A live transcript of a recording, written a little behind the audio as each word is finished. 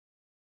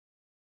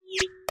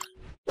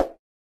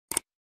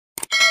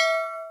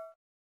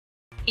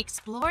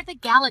Explore the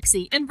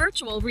galaxy in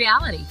virtual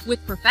reality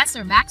with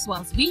Professor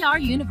Maxwell's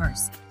VR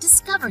universe.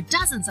 Discover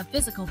dozens of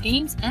physical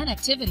games and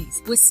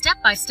activities with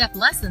step-by-step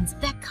lessons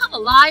that come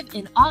alive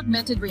in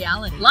augmented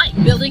reality, like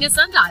building a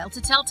sundial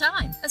to tell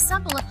time,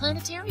 assemble a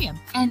planetarium,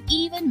 and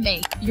even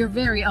make your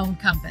very own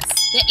compass.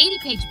 The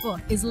 80-page book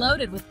is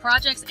loaded with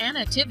projects and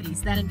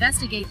activities that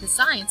investigate the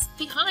science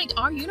behind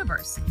our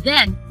universe.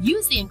 Then,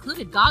 use the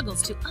included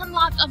goggles to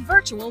unlock a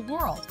virtual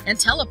world and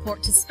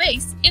teleport to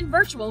space in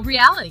virtual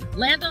reality,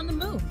 land on the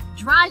moon,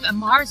 drive a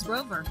Mars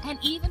rover, and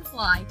even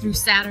fly through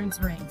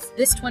Saturn's rings.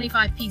 This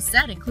 25-piece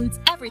set includes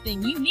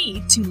everything you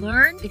need to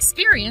learn,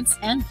 experience,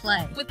 and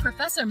play with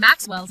Professor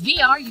Maxwell's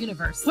VR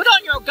universe. Put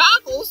on your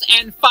goggles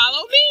and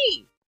follow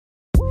me!